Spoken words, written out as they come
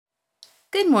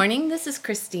Good morning, this is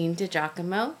Christine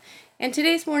DiGiacomo, and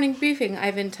today's morning briefing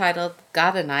I've entitled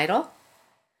God an Idol?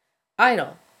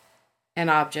 Idol, an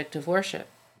object of worship.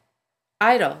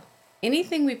 Idol,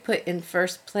 anything we put in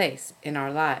first place in our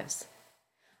lives.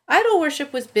 Idol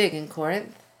worship was big in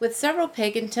Corinth. With several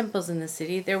pagan temples in the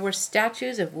city, there were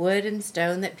statues of wood and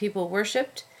stone that people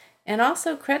worshipped and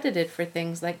also credited for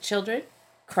things like children,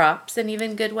 crops, and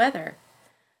even good weather.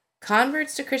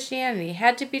 Converts to Christianity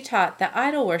had to be taught that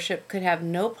idol worship could have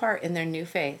no part in their new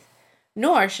faith,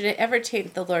 nor should it ever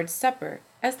taint the Lord's Supper,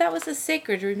 as that was a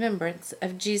sacred remembrance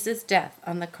of Jesus' death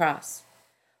on the cross.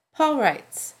 Paul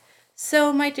writes,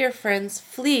 "So, my dear friends,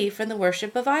 flee from the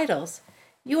worship of idols.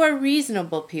 You are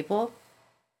reasonable people.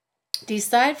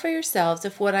 Decide for yourselves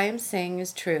if what I am saying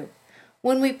is true.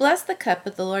 When we bless the cup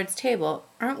at the Lord's table,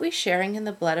 aren't we sharing in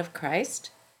the blood of Christ?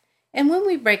 And when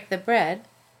we break the bread,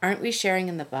 aren't we sharing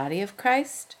in the body of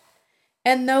Christ?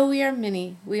 And though we are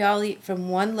many, we all eat from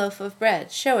one loaf of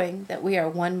bread, showing that we are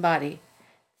one body.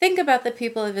 Think about the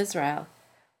people of Israel.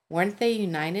 Weren't they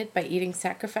united by eating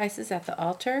sacrifices at the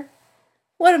altar?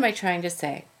 What am I trying to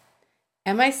say?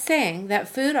 Am I saying that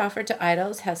food offered to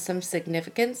idols has some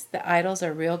significance, that idols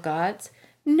are real gods?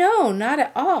 No, not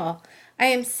at all. I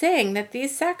am saying that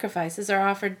these sacrifices are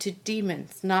offered to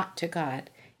demons, not to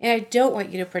God, and I don't want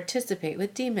you to participate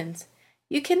with demons.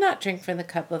 You cannot drink from the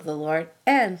cup of the Lord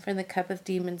and from the cup of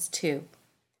demons too.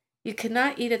 You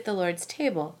cannot eat at the Lord's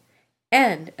table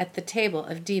and at the table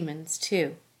of demons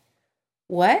too.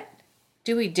 What?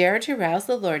 Do we dare to rouse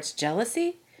the Lord's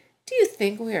jealousy? Do you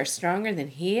think we are stronger than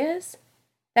He is?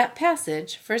 That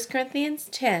passage, 1 Corinthians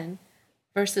 10,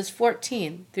 verses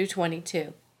 14 through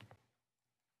 22.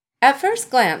 At first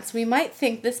glance, we might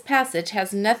think this passage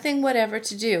has nothing whatever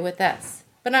to do with us,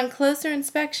 but on closer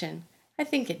inspection, I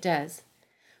think it does.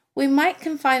 We might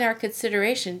confine our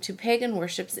consideration to pagan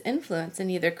worship's influence in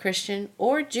either Christian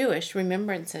or Jewish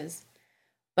remembrances,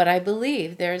 but I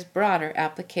believe there is broader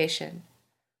application.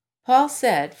 Paul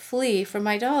said, "Flee from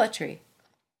idolatry."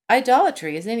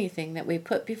 Idolatry is anything that we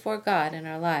put before God in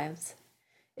our lives.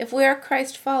 If we are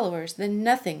Christ followers, then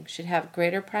nothing should have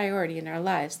greater priority in our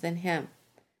lives than Him.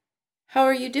 How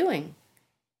are you doing?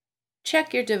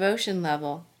 Check your devotion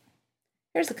level.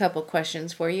 Here's a couple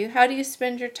questions for you. How do you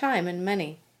spend your time and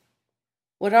money?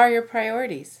 What are your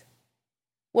priorities?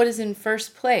 What is in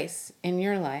first place in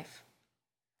your life?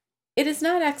 It is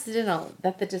not accidental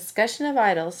that the discussion of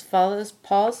idols follows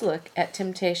Paul's look at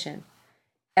temptation.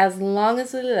 As long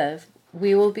as we live,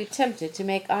 we will be tempted to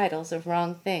make idols of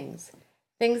wrong things,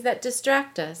 things that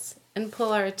distract us and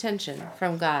pull our attention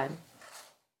from God.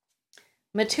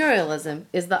 Materialism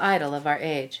is the idol of our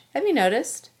age. Have you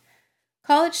noticed?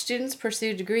 College students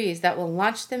pursue degrees that will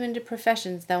launch them into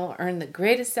professions that will earn the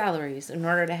greatest salaries in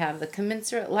order to have the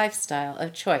commensurate lifestyle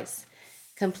of choice,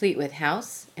 complete with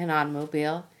house and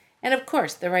automobile, and of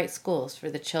course the right schools for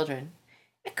the children.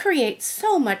 It creates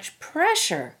so much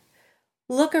pressure.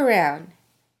 Look around.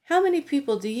 How many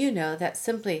people do you know that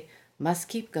simply must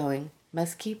keep going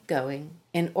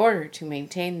in order to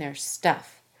maintain their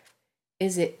stuff?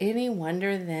 Is it any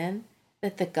wonder then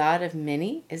that the God of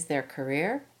many is their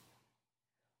career?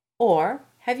 Or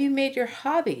have you made your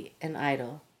hobby an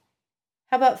idol?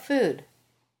 How about food?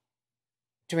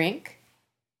 Drink?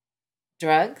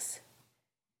 Drugs?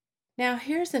 Now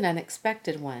here's an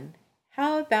unexpected one.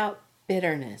 How about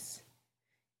bitterness?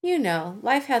 You know,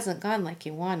 life hasn't gone like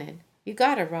you wanted. You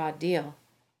got a raw deal.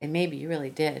 And maybe you really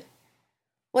did.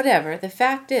 Whatever, the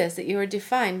fact is that you are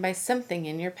defined by something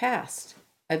in your past.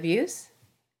 Abuse?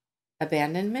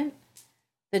 Abandonment?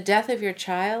 The death of your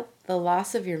child? The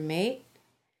loss of your mate?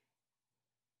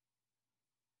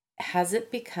 Has it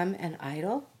become an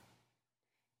idol?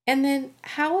 And then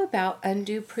how about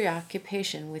undue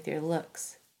preoccupation with your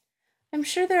looks? I'm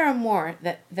sure there are more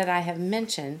that I have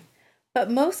mentioned, but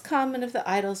most common of the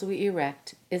idols we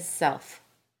erect is self.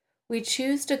 We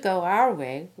choose to go our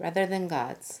way rather than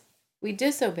God's. We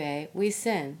disobey, we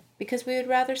sin, because we would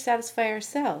rather satisfy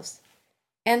ourselves.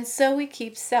 And so we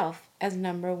keep self as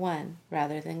number one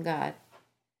rather than God.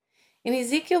 In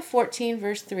Ezekiel 14,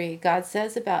 verse 3, God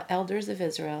says about elders of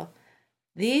Israel,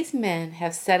 "These men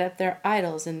have set up their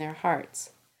idols in their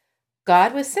hearts."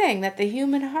 God was saying that the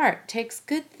human heart takes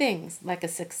good things like a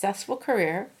successful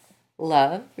career,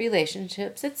 love,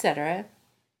 relationships, etc.,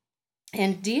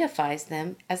 and deifies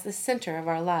them as the center of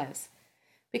our lives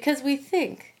because we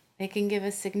think they can give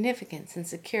us significance and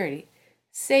security,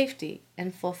 safety,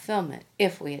 and fulfillment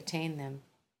if we attain them.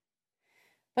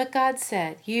 But God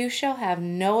said, "You shall have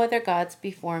no other gods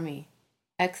before me."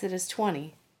 Exodus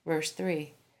 20, verse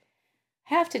 3.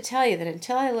 I have to tell you that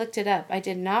until I looked it up, I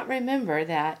did not remember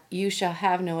that "you shall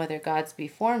have no other gods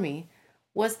before me"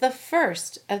 was the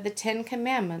first of the 10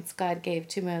 commandments God gave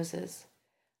to Moses.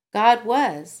 God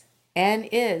was and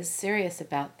is serious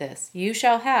about this. You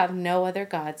shall have no other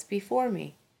gods before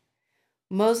me.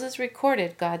 Moses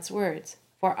recorded God's words,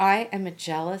 for I am a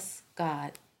jealous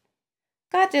God.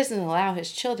 God doesn't allow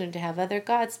his children to have other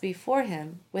gods before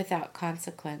him without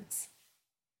consequence.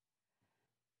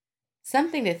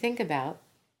 Something to think about,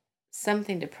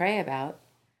 something to pray about,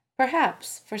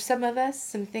 perhaps, for some of us,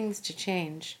 some things to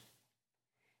change.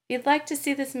 If you'd like to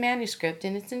see this manuscript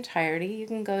in its entirety, you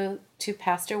can go to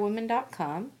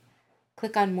pastorwoman.com,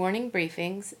 click on Morning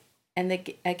Briefings, and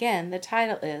again, the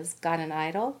title is Got an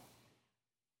Idol?